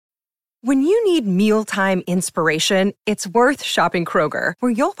When you need mealtime inspiration, it's worth shopping Kroger,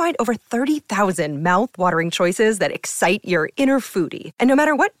 where you'll find over 30,000 mouth-watering choices that excite your inner foodie. And no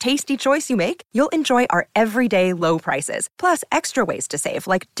matter what tasty choice you make, you'll enjoy our everyday low prices, plus extra ways to save,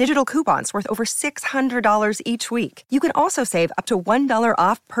 like digital coupons worth over $600 each week. You can also save up to $1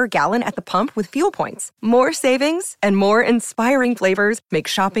 off per gallon at the pump with fuel points. More savings and more inspiring flavors make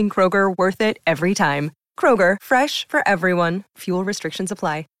shopping Kroger worth it every time. Kroger, fresh for everyone. Fuel restrictions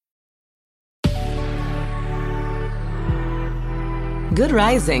apply. Good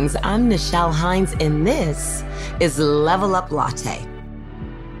Risings, I'm Nichelle Hines, and this is Level Up Latte.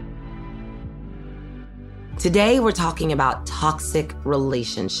 Today, we're talking about toxic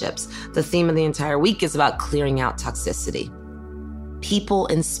relationships. The theme of the entire week is about clearing out toxicity. People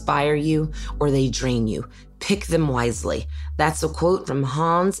inspire you or they drain you. Pick them wisely. That's a quote from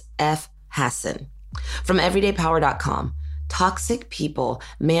Hans F. Hassan. From everydaypower.com. Toxic people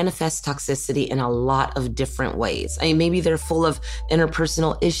manifest toxicity in a lot of different ways. I mean, maybe they're full of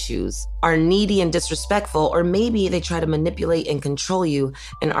interpersonal issues, are needy and disrespectful, or maybe they try to manipulate and control you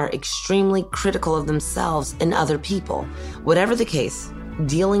and are extremely critical of themselves and other people. Whatever the case,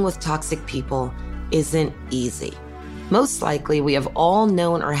 dealing with toxic people isn't easy. Most likely, we have all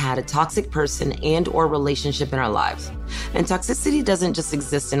known or had a toxic person and or relationship in our lives. And toxicity doesn't just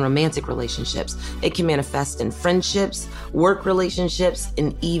exist in romantic relationships. It can manifest in friendships, work relationships,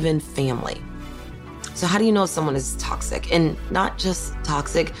 and even family. So how do you know if someone is toxic? And not just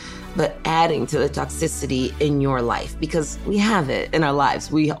toxic, but adding to the toxicity in your life, because we have it in our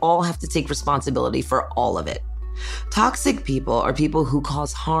lives. We all have to take responsibility for all of it. Toxic people are people who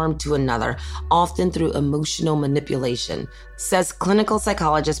cause harm to another, often through emotional manipulation, says clinical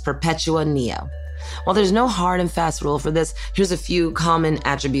psychologist Perpetua Neo. While there's no hard and fast rule for this, here's a few common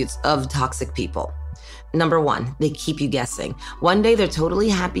attributes of toxic people. Number one, they keep you guessing. One day they're totally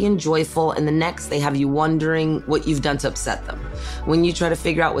happy and joyful, and the next they have you wondering what you've done to upset them. When you try to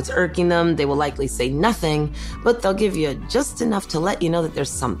figure out what's irking them, they will likely say nothing, but they'll give you just enough to let you know that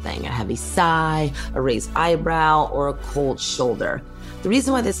there's something, a heavy sigh, a raised eyebrow, or a cold shoulder. The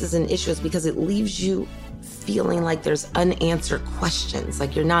reason why this is an issue is because it leaves you feeling like there's unanswered questions,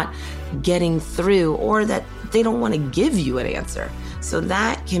 like you're not getting through, or that they don't want to give you an answer. So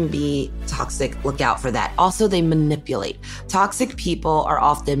that can be toxic. Look out for that. Also, they manipulate. Toxic people are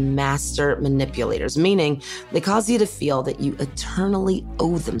often master manipulators, meaning they cause you to feel that you eternally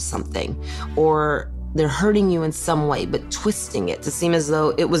owe them something, or they're hurting you in some way, but twisting it to seem as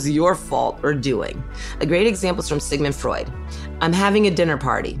though it was your fault or doing. A great example is from Sigmund Freud. I'm having a dinner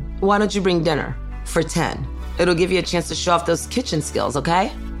party. Why don't you bring dinner for 10? It'll give you a chance to show off those kitchen skills,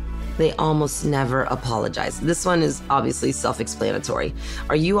 okay? They almost never apologize. This one is obviously self-explanatory.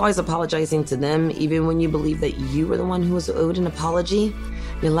 Are you always apologizing to them, even when you believe that you were the one who was owed an apology?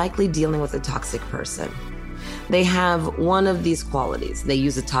 You're likely dealing with a toxic person. They have one of these qualities. They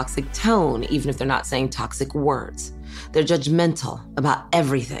use a toxic tone, even if they're not saying toxic words. They're judgmental about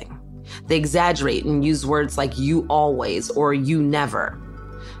everything. They exaggerate and use words like you always or you never.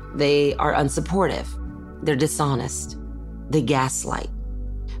 They are unsupportive. They're dishonest. They gaslight.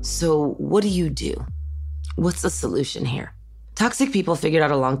 So what do? What's the solution here? Toxic people figured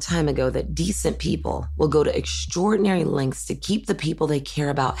out a long time ago that decent people will go to extraordinary lengths to keep the people they care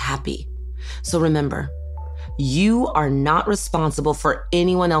about happy. So remember, you are not responsible for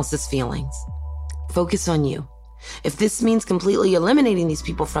anyone else's feelings. Focus on you. If this means completely eliminating these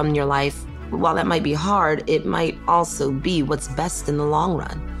people from your life, while that might be hard, it might also be what's best in the long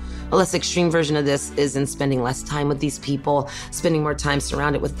run. A less extreme version of this is in spending less time with these people, spending more time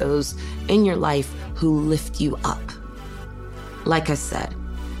surrounded with those in your life who lift you up. Like I said,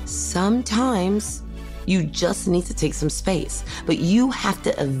 sometimes you just need to take some space, but you have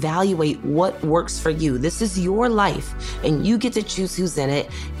to evaluate what works for you. This is your life, and you get to choose who's in it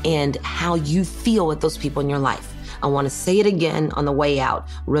and how you feel with those people in your life. I want to say it again on the way out.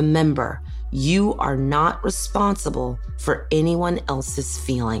 Remember, you are not responsible for anyone else's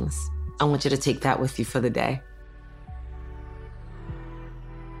feelings. I want you to take that with you for the day.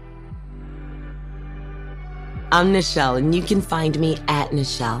 I'm Nichelle, and you can find me at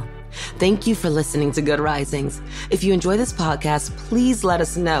Nichelle. Thank you for listening to Good Risings. If you enjoy this podcast, please let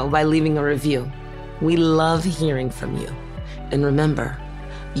us know by leaving a review. We love hearing from you. And remember,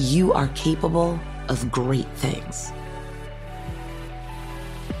 you are capable of great things.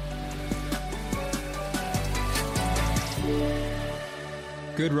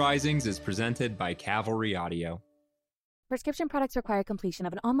 Good Risings is presented by Cavalry Audio. Prescription products require completion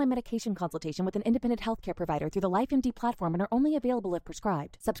of an online medication consultation with an independent healthcare provider through the LifeMD platform and are only available if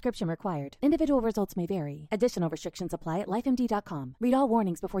prescribed. Subscription required. Individual results may vary. Additional restrictions apply at lifemd.com. Read all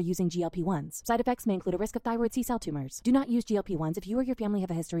warnings before using GLP-1s. Side effects may include a risk of thyroid C-cell tumors. Do not use GLP-1s if you or your family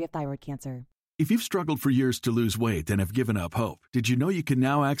have a history of thyroid cancer. If you've struggled for years to lose weight and have given up hope, did you know you can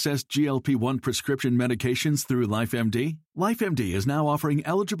now access GLP-1 prescription medications through LifeMD? LifeMD is now offering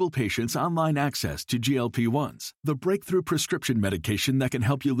eligible patients online access to GLP-1s, the breakthrough prescription medication that can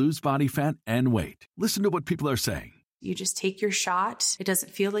help you lose body fat and weight. Listen to what people are saying. You just take your shot. It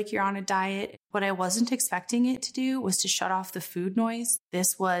doesn't feel like you're on a diet. What I wasn't expecting it to do was to shut off the food noise.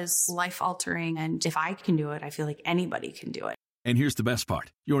 This was life-altering, and if I can do it, I feel like anybody can do it. And here's the best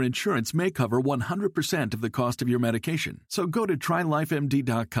part. Your insurance may cover 100% of the cost of your medication. So go to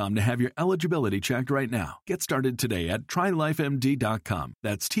TryLifeMD.com to have your eligibility checked right now. Get started today at TryLifeMD.com.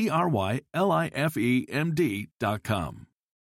 That's TryLifeMD.com.